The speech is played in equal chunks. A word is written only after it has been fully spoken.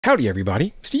Howdy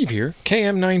everybody, Steve here,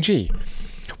 KM9G.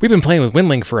 We've been playing with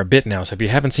Winlink for a bit now, so if you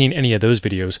haven't seen any of those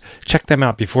videos, check them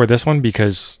out before this one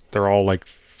because they're all like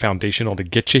foundational to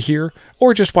get you here,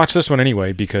 or just watch this one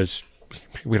anyway because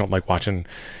we don't like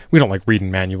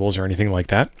reading manuals or anything like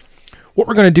that. What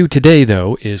we're going to do today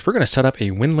though is we're going to set up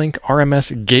a Winlink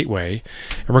RMS gateway,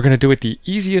 and we're going to do it the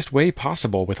easiest way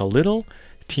possible with a little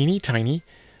teeny tiny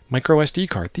micro SD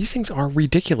card. These things are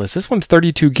ridiculous. This one's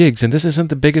 32 gigs and this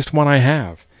isn't the biggest one I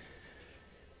have.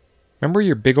 Remember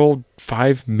your big old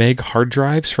 5 meg hard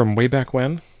drives from way back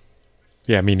when?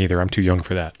 Yeah, me neither. I'm too young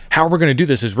for that. How we're going to do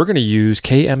this is we're going to use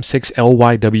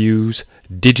KM6LYW's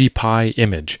DigiPi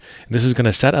image. This is going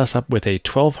to set us up with a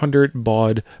 1200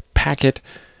 baud packet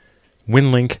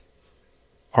Winlink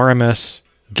RMS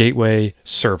gateway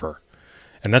server.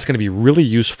 And that's going to be really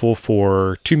useful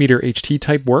for 2-meter HT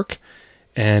type work.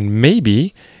 And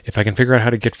maybe, if I can figure out how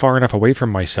to get far enough away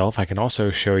from myself, I can also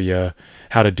show you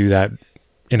how to do that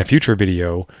in a future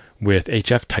video with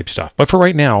HF type stuff. But for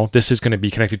right now, this is going to be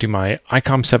connected to my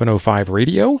ICOM 705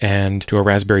 radio and to a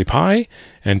Raspberry Pi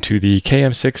and to the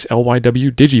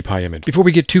KM6LYW DigiPi image. Before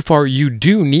we get too far, you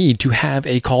do need to have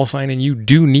a call sign and you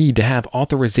do need to have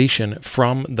authorization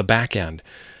from the back end.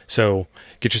 So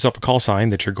get yourself a call sign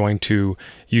that you're going to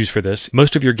use for this.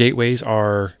 Most of your gateways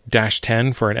are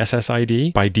 -10 for an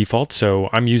SSID by default. So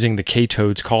I'm using the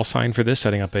KToads call sign for this,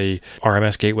 setting up a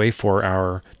RMS gateway for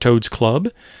our Toads Club.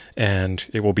 And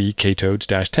it will be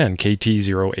KToads-10,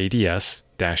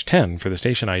 KT0ADS-10 for the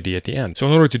station ID at the end. So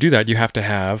in order to do that, you have to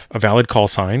have a valid call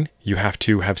sign. You have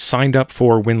to have signed up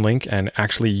for Winlink and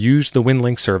actually used the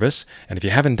Winlink service. And if you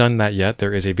haven't done that yet,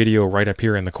 there is a video right up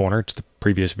here in the corner. It's the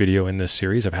previous video in this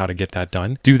series of how to get that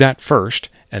done. Do that first,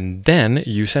 and then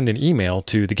you send an email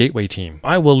to the gateway team.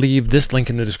 I will leave this link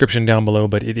in the description down below,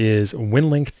 but it is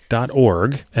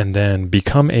winlink.org, and then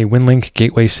become a Winlink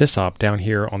gateway sysop down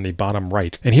here on the bottom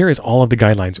right. And here is all of the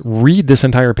guidelines. Read this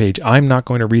entire page. I'm not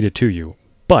going to read it to you,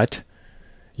 but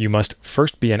you must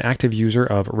first be an active user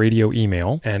of radio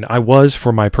email. And I was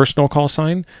for my personal call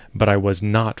sign, but I was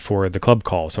not for the club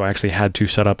call. So I actually had to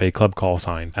set up a club call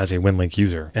sign as a Winlink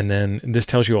user. And then this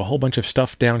tells you a whole bunch of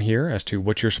stuff down here as to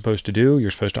what you're supposed to do. You're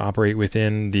supposed to operate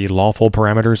within the lawful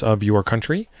parameters of your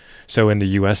country. So in the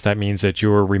US, that means that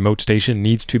your remote station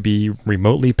needs to be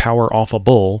remotely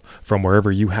power-offable from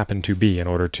wherever you happen to be in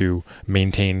order to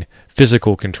maintain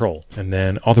physical control. And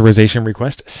then authorization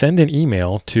request, send an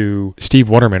email to Steve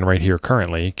Waterman right here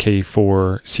currently,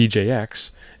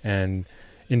 K4CJX, and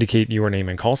indicate your name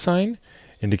and call sign,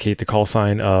 indicate the call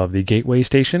sign of the gateway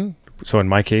station. So in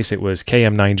my case, it was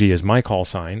KM9G as my call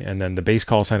sign, and then the base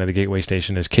call sign of the gateway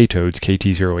station is KToads,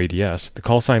 KT0ADS. The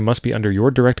call sign must be under your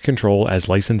direct control as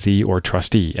licensee or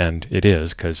trustee, and it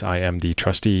is, because I am the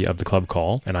trustee of the club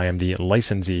call, and I am the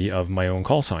licensee of my own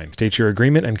call sign. State your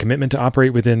agreement and commitment to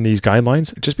operate within these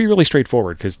guidelines. Just be really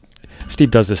straightforward, because Steve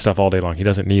does this stuff all day long. He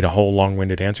doesn't need a whole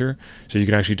long-winded answer, so you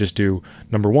can actually just do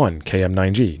number 1,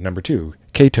 KM9G, number 2,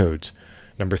 KToads,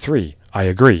 number 3, I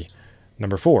agree.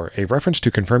 Number 4, a reference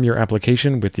to confirm your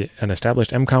application with an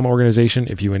established MCOM organization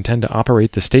if you intend to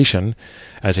operate the station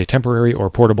as a temporary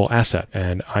or portable asset.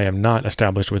 And I am not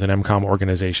established with an MCOM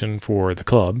organization for the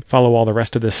club. Follow all the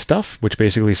rest of this stuff, which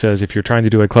basically says if you're trying to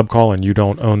do a club call and you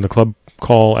don't own the club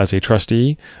call as a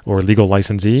trustee or legal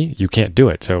licensee, you can't do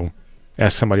it. So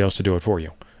ask somebody else to do it for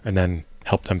you and then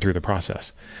help them through the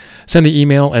process. Send the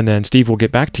email, and then Steve will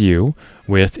get back to you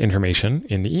with information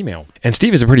in the email. And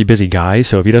Steve is a pretty busy guy,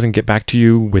 so if he doesn't get back to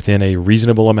you within a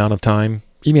reasonable amount of time,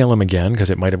 email him again,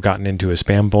 because it might have gotten into his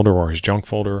spam folder or his junk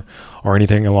folder or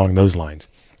anything along those lines.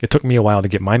 It took me a while to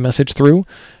get my message through,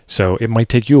 so it might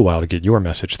take you a while to get your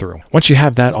message through. Once you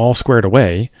have that all squared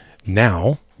away,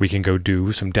 now we can go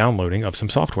do some downloading of some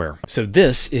software. So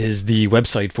this is the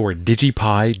website for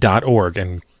digipi.org,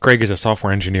 and Craig is a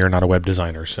software engineer, not a web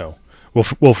designer, so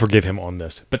we'll forgive him on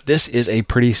this. But this is a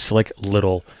pretty slick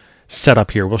little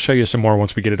setup here. We'll show you some more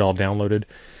once we get it all downloaded.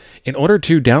 In order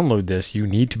to download this, you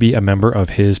need to be a member of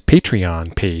his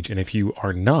Patreon page. And if you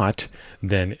are not,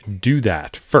 then do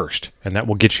that first. And that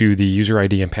will get you the user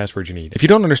ID and password you need. If you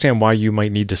don't understand why you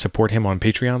might need to support him on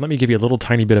Patreon, let me give you a little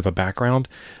tiny bit of a background.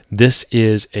 This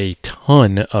is a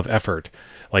ton of effort.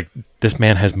 Like, this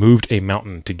man has moved a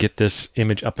mountain to get this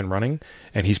image up and running,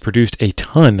 and he's produced a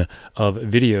ton of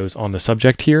videos on the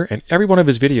subject here, and every one of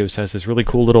his videos has this really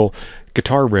cool little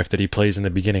guitar riff that he plays in the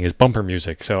beginning as bumper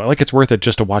music. So I like it's worth it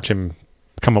just to watch him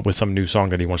come up with some new song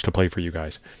that he wants to play for you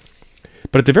guys.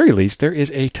 But at the very least, there is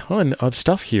a ton of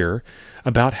stuff here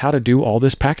about how to do all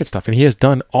this packet stuff, and he has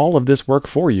done all of this work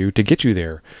for you to get you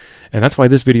there. And that's why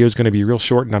this video is going to be real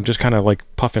short, and I'm just kind of like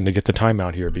puffing to get the time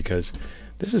out here because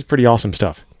this is pretty awesome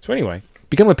stuff. So anyway,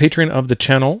 become a patron of the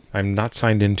channel. I'm not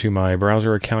signed into my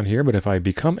browser account here, but if I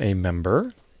become a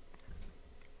member,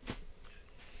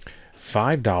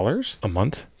 $5 a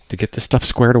month to get this stuff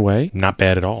squared away. Not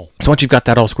bad at all. So once you've got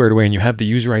that all squared away and you have the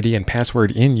user ID and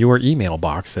password in your email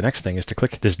box, the next thing is to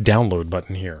click this download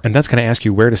button here. And that's going to ask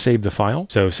you where to save the file.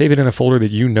 So save it in a folder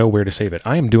that you know where to save it.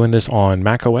 I am doing this on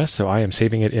Mac OS, so I am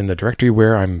saving it in the directory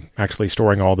where I'm actually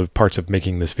storing all the parts of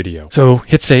making this video. So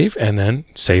hit save and then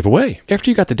save away.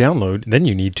 After you got the download, then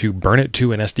you need to burn it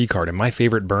to an SD card. And my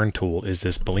favorite burn tool is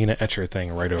this Balena Etcher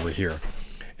thing right over here.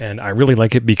 And I really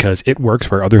like it because it works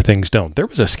where other things don't. There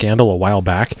was a scandal a while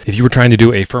back. If you were trying to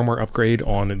do a firmware upgrade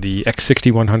on the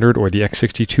X6100 or the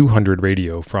X6200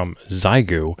 radio from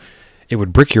Zygu, it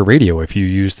would brick your radio if you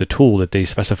used the tool that they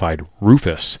specified,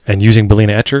 Rufus. And using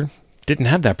Balena Etcher didn't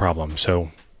have that problem.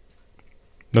 So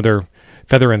another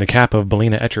feather in the cap of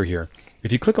Balena Etcher here.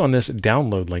 If you click on this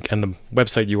download link, and the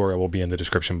website URL will be in the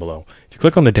description below. If you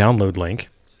click on the download link,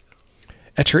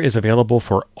 Etcher is available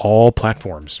for all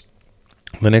platforms.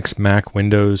 Linux, Mac,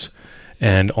 Windows,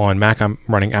 and on Mac I'm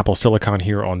running Apple Silicon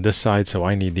here on this side, so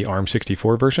I need the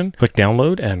ARM64 version. Click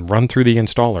download and run through the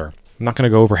installer. I'm not going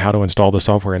to go over how to install the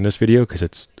software in this video because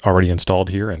it's already installed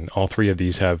here, and all three of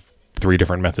these have 3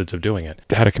 different methods of doing it.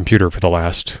 If you had a computer for the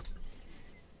last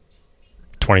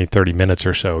 20-30 minutes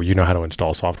or so, you know how to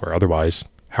install software. Otherwise,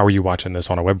 how are you watching this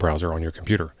on a web browser on your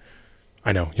computer?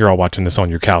 I know, you're all watching this on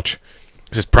your couch.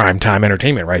 This is prime time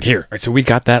entertainment right here. All right, so we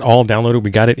got that all downloaded.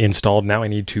 We got it installed. Now I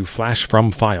need to flash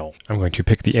from file. I'm going to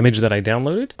pick the image that I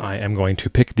downloaded. I am going to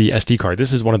pick the SD card.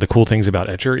 This is one of the cool things about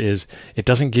Etcher is it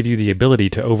doesn't give you the ability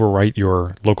to overwrite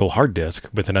your local hard disk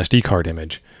with an SD card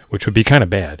image, which would be kind of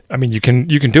bad. I mean, you can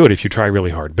do it if you try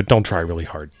really hard, but don't try really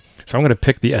hard. So I'm going to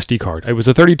pick the SD card. It was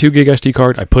a 32 gig SD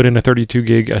card. I put in a 32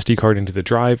 gig SD card into the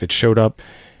drive. It showed up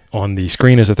on the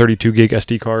screen as a 32 gig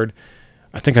SD card.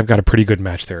 I think I've got a pretty good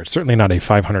match there. It's certainly not a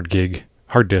 500 gig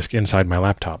hard disk inside my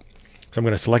laptop. So I'm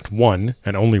going to select one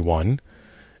and only one,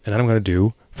 and then I'm going to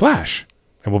do flash.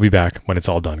 And we'll be back when it's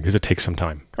all done because it takes some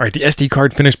time. All right, the SD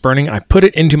card finished burning. I put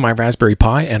it into my Raspberry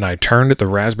Pi and I turned the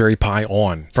Raspberry Pi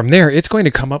on. From there, it's going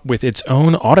to come up with its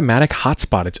own automatic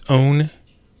hotspot, its own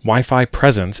Wi-Fi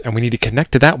presence, and we need to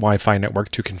connect to that Wi-Fi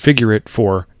network to configure it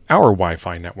for our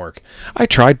Wi-Fi network. I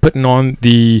tried putting on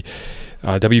the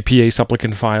WPA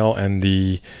supplicant file and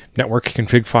the network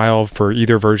config file for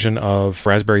either version of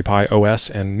Raspberry Pi OS,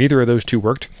 and neither of those two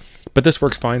worked. But this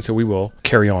works fine, so we will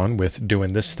carry on with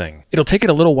doing this thing. It'll take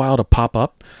it a little while to pop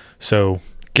up, so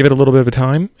give it a little bit of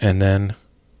time, and then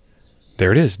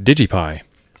there it is, DigiPi,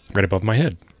 right above my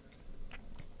head.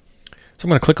 So I'm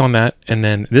going to click on that, and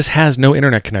then this has no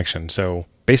internet connection, so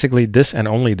basically this and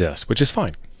only this, which is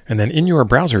fine. And then in your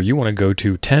browser, you want to go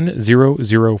to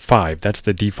 10.0.0.5. That's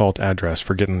the default address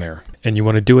for getting there. And you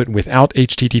want to do it without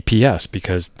HTTPS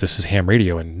because this is ham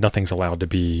radio and nothing's allowed to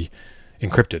be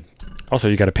encrypted. Also,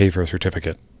 you got to pay for a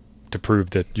certificate to prove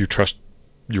that you trust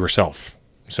yourself.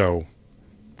 So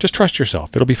just trust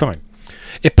yourself. It'll be fine.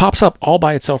 It pops up all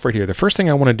by itself right here. The first thing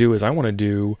I want to do is I want to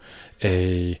do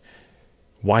a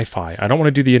Wi-Fi. I don't want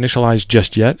to do the initialize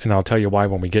just yet, and I'll tell you why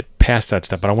when we get past that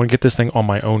step, but I want to get this thing on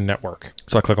my own network.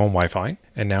 So I click on Wi-Fi,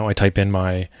 and now I type in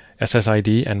my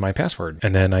SSID and my password,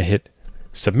 and then I hit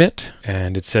submit,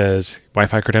 and it says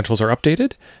Wi-Fi credentials are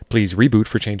updated. Please reboot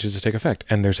for changes to take effect.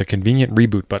 And there's a convenient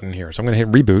reboot button here. So I'm going to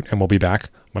hit reboot, and we'll be back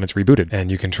when it's rebooted. And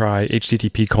you can try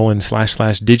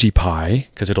http://digipi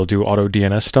because it'll do auto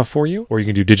DNS stuff for you, or you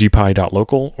can do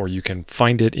digipi.local, or you can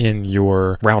find it in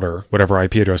your router, whatever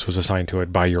IP address was assigned to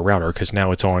it by your router, because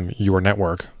now it's on your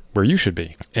network where you should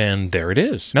be. And there it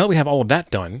is. Now that we have all of that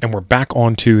done and we're back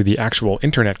onto the actual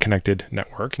internet connected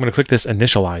network, I'm going to click this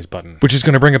initialize button, which is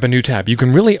going to bring up a new tab. You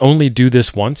can really only do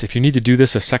this once. If you need to do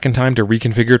this a second time to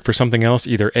reconfigure it for something else,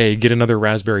 either A, get another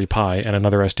Raspberry Pi and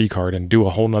another SD card and do a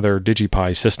whole nother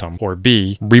DigiPi system, or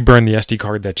B, reburn the SD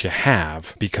card that you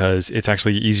have, because it's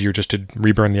actually easier just to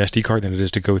reburn the SD card than it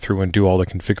is to go through and do all the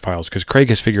config files, because Craig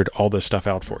has figured all this stuff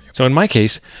out for you. So in my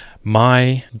case,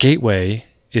 my gateway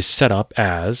is set up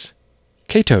as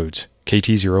KToads,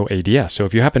 KT0ADS. So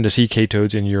if you happen to see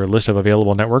KToads in your list of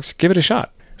available networks, give it a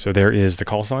shot. So there is the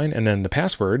call sign, and then the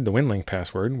password, the Winlink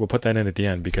password, we'll put that in at the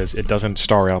end because it doesn't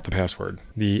star out the password.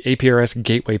 The APRS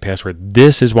gateway password,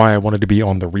 this is why I wanted to be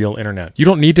on the real internet. You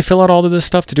don't need to fill out all of this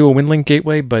stuff to do a Winlink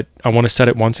gateway, but I want to set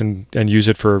it once and use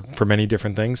it for many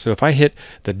different things. So if I hit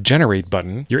the generate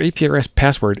button, your APRS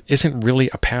password isn't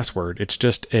really a password. It's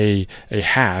just a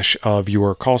hash of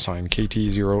your call sign,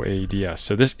 KT0ADS.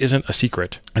 So this isn't a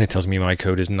secret, and it tells me my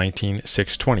code is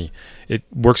 19620. It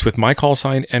works with my call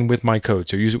sign and with my code.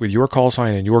 So use it with your call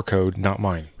sign and your code, not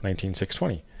mine,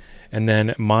 19620. And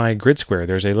then my grid square,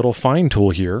 there's a little find tool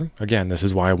here. Again, this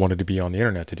is why I wanted to be on the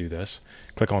internet to do this.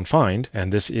 Click on find,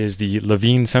 and this is the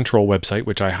Levine Central website,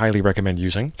 which I highly recommend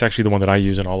using. It's actually the one that I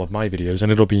use in all of my videos, and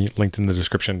it'll be linked in the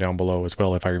description down below as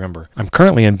well if I remember. I'm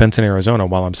currently in Benson, Arizona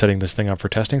while I'm setting this thing up for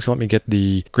testing, so let me get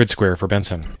the grid square for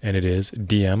Benson. And it is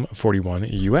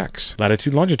DM41UX.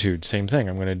 Latitude, longitude, same thing.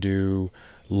 I'm going to do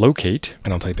locate,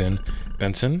 and I'll type in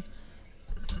Benson,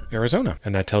 Arizona,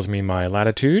 and that tells me my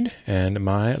latitude and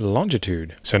my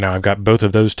longitude. So now I've got both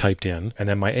of those typed in, and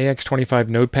then my AX25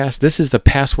 node pass. This is the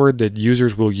password that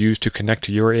users will use to connect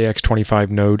to your AX25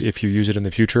 node if you use it in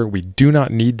the future. We do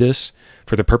not need this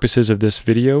for the purposes of this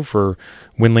video for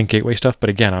Winlink gateway stuff, but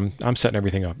again, I'm setting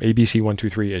everything up.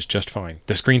 ABC123 is just fine.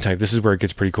 The screen type, this is where it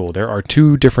gets pretty cool. There are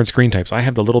two different screen types. I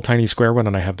have the little tiny square one,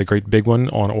 and I have the great big one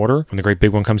on order. When the great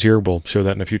big one comes here, we'll show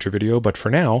that in a future video, but for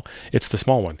now, it's the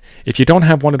small one. If you don't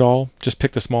have one at all, just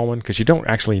pick the small one, because you don't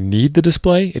actually need the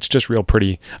display. It's just real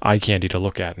pretty eye candy to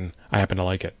look at, and I happen to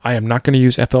like it. I am not going to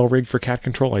use FLRig for cat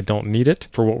control. I don't need it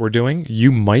for what we're doing.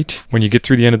 You might, when you get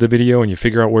through the end of the video and you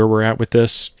figure out where we're at with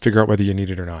this, figure out whether you need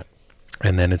it or not.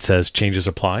 And then it says changes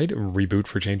applied, reboot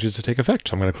for changes to take effect.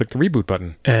 So I'm going to click the reboot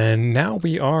button. And now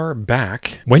we are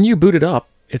back. When you boot it up,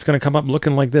 it's going to come up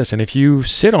looking like this. And if you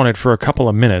sit on it for a couple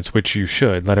of minutes, which you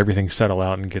should, let everything settle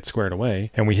out and get squared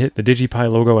away, and we hit the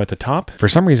DigiPi logo at the top, for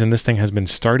some reason this thing has been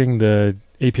starting the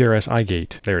APRS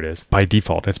iGate. There it is. By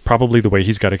default. It's probably the way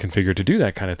he's got it configured to do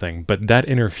that kind of thing. But that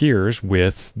interferes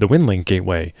with the Winlink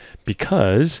gateway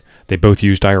because they both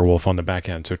use Direwolf on the back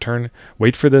end. So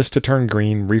wait for this to turn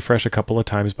green, refresh a couple of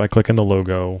times by clicking the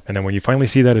logo. And then when you finally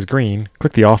see that as green,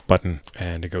 click the off button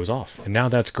and it goes off. And now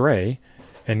that's gray.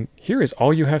 And here is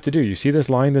all you have to do. You see this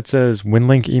line that says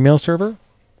Winlink email server?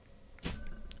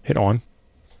 Hit on.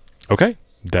 Okay.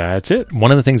 That's it. One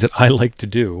of the things that I like to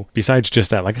do, besides just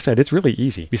that, like I said, it's really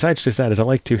easy. Besides just that is I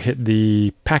like to hit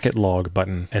the packet log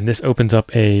button, and this opens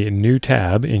up a new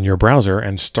tab in your browser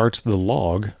and starts the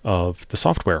log of the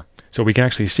software. So we can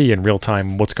actually see in real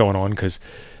time what's going on, because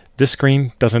this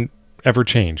screen doesn't ever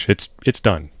change. It's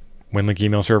done. Winlink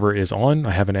email server is on.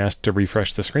 I haven't asked to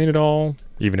refresh the screen at all.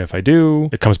 Even if I do,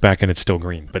 it comes back and it's still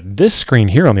green. But this screen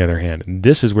here, on the other hand,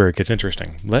 this is where it gets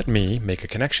interesting. Let me make a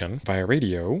connection via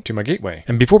radio to my gateway.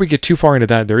 And before we get too far into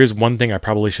that, there is one thing I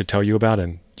probably should tell you about,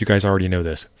 and you guys already know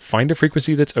this. Find a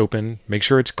frequency that's open, make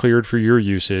sure it's cleared for your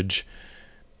usage,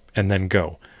 and then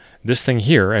go. This thing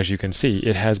here, as you can see,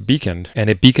 it has beaconed, and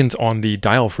it beacons on the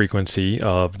dial frequency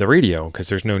of the radio, because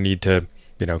there's no need to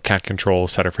cat control,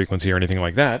 set a frequency or anything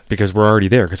like that, because we're already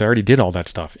there, because I already did all that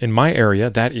stuff. In my area,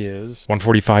 that is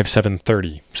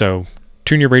 145/730. So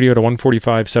tune your radio to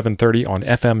 145/730 on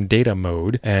FM data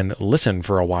mode and listen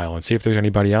for a while and see if there's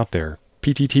anybody out there.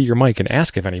 PTT your mic and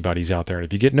ask if anybody's out there. And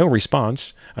if you get no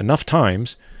response enough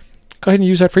times, go ahead and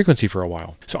use that frequency for a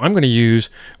while. So I'm going to use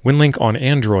Winlink on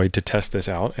Android to test this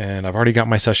out, and I've already got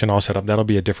my session all set up. That'll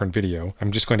be a different video.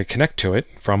 I'm just going to connect to it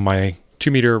from my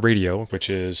 2-meter radio, which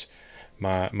is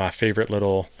my favorite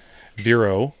little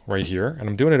Vero right here, and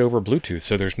I'm doing it over Bluetooth,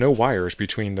 so there's no wires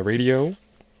between the radio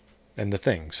and the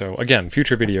thing. So again,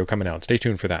 future video coming out. Stay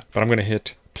tuned for that. But I'm going to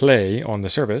hit play on the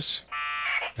service,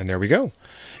 and there we go.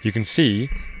 You can see,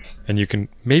 and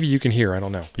maybe you can hear, I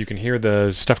don't know. You can hear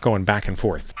the stuff going back and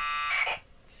forth.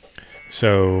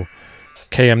 So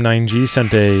KM9G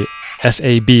sent a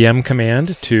SABM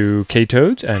command to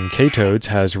KToads, and KToads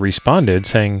has responded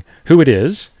saying who it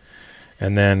is.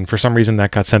 And then for some reason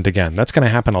that got sent again. That's going to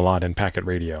happen a lot in packet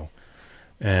radio.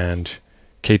 And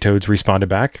KToads responded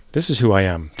back, this is who I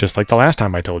am, just like the last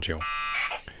time I told you.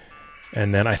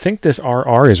 And then I think this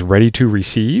RR is ready to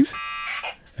receive.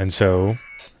 And so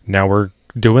now we're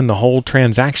doing the whole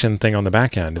transaction thing on the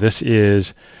back end. This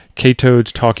is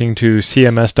KToads talking to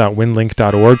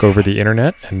cms.winlink.org over the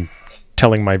internet and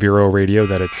telling my Vero radio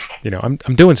that it's, I'm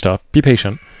doing stuff. Be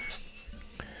patient.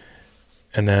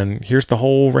 And then here's the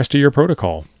whole rest of your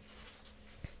protocol.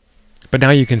 But now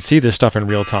you can see this stuff in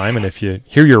real time, and if you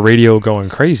hear your radio going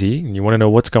crazy and you want to know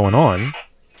what's going on,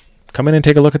 come in and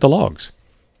take a look at the logs.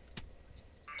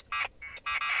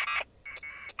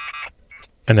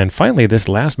 And then finally, this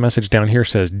last message down here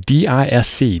says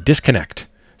DISC, disconnect.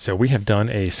 So we have done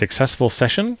a successful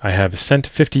session. I have sent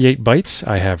 58 bytes.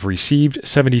 I have received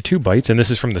 72 bytes, and this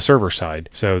is from the server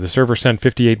side. So the server sent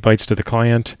 58 bytes to the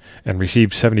client and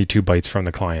received 72 bytes from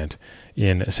the client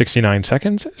in 69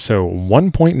 seconds. So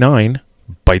 1.9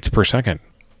 bytes per second.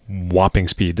 Whopping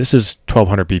speed. This is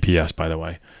 1200 BPS, by the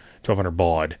way. 1200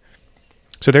 baud.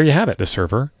 So there you have it. The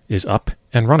server is up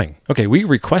and running. Okay, we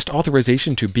request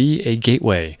authorization to be a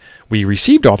gateway. We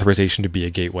received authorization to be a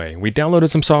gateway. We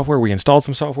downloaded some software, we installed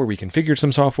some software, we configured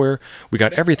some software, we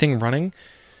got everything running.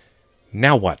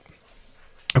 Now what?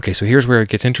 Okay, so here's where it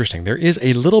gets interesting. There is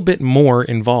a little bit more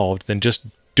involved than just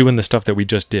doing the stuff that we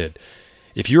just did.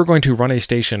 If you're going to run a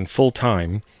station full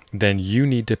time, then you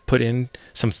need to put in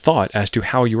some thought as to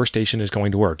how your station is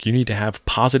going to work. You need to have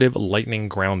positive lightning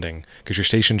grounding, because your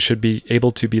station should be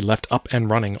able to be left up and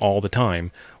running all the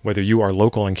time, whether you are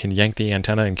local and can yank the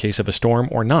antenna in case of a storm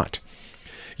or not.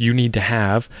 You need to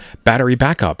have battery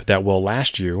backup that will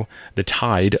last you the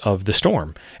tide of the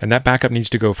storm. And that backup needs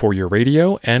to go for your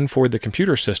radio and for the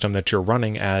computer system that you're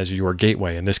running as your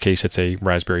gateway. In this case, it's a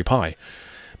Raspberry Pi.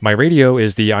 My radio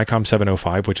is the ICOM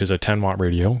 705, which is a 10-watt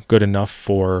radio, good enough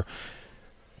for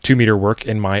 2-meter work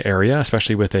in my area,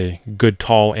 especially with a good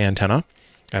tall antenna.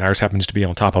 And ours happens to be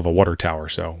on top of a water tower,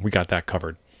 so we got that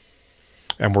covered.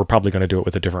 And we're probably going to do it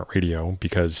with a different radio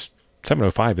because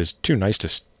 705 is too nice to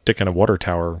stick in a water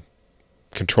tower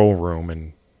control room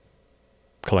and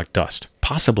collect dust.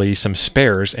 Possibly some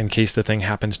spares in case the thing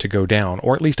happens to go down,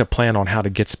 or at least a plan on how to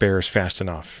get spares fast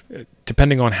enough.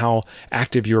 Depending on how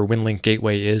active your Winlink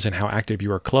gateway is and how active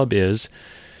your club is,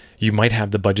 you might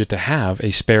have the budget to have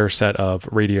a spare set of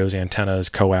radios, antennas,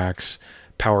 coax,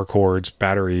 power cords,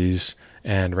 batteries,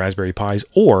 and Raspberry Pis,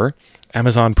 or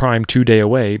Amazon Prime 2-day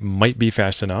away might be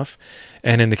fast enough.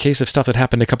 And in the case of stuff that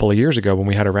happened a couple of years ago when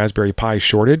we had a Raspberry Pi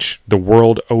shortage the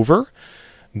world over,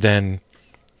 then,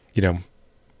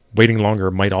 waiting longer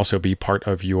might also be part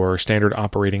of your standard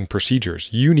operating procedures.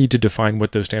 You need to define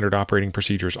what those standard operating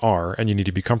procedures are, and you need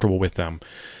to be comfortable with them.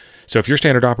 So if your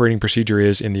standard operating procedure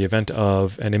is in the event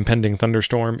of an impending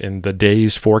thunderstorm in the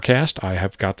day's forecast, I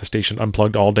have got the station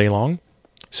unplugged all day long,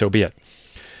 so be it.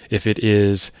 If it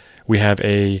is, we have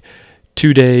a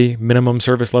 2-day minimum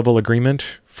service level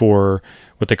agreement for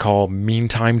what they call mean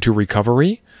time to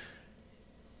recovery,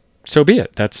 so be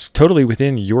it. That's totally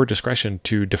within your discretion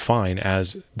to define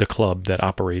as the club that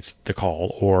operates the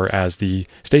call or as the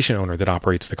station owner that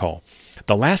operates the call.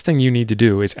 The last thing you need to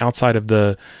do is outside of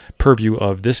the purview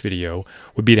of this video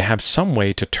would be to have some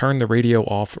way to turn the radio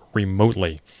off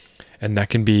remotely. And that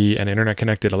can be an internet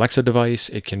connected Alexa device.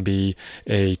 It can be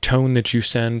a tone that you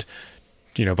send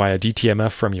via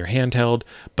DTMF from your handheld,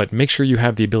 but make sure you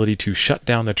have the ability to shut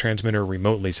down the transmitter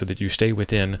remotely so that you stay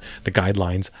within the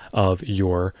guidelines of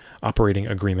your operating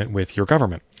agreement with your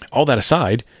government. All that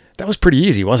aside, that was pretty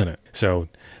easy, wasn't it? So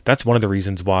that's one of the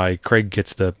reasons why Craig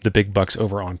gets the big bucks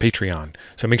over on Patreon.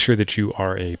 So make sure that you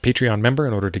are a Patreon member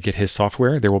in order to get his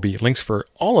software. There will be links for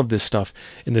all of this stuff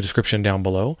in the description down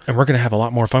below. And we're going to have a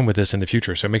lot more fun with this in the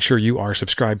future. So make sure you are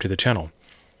subscribed to the channel.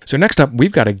 So next up,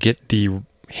 we've got to get the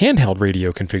handheld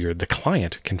radio configured, the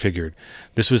client configured.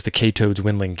 This was the K-Toads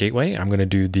Winlink gateway. I'm going to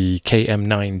do the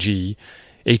KM9G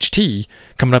HT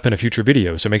coming up in a future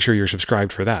video, so make sure you're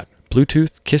subscribed for that.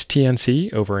 Bluetooth KISS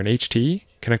TNC over an HT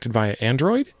connected via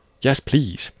Android? Yes,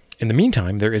 please. In the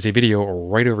meantime, there is a video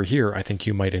right over here I think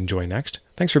you might enjoy next.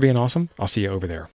 Thanks for being awesome. I'll see you over there.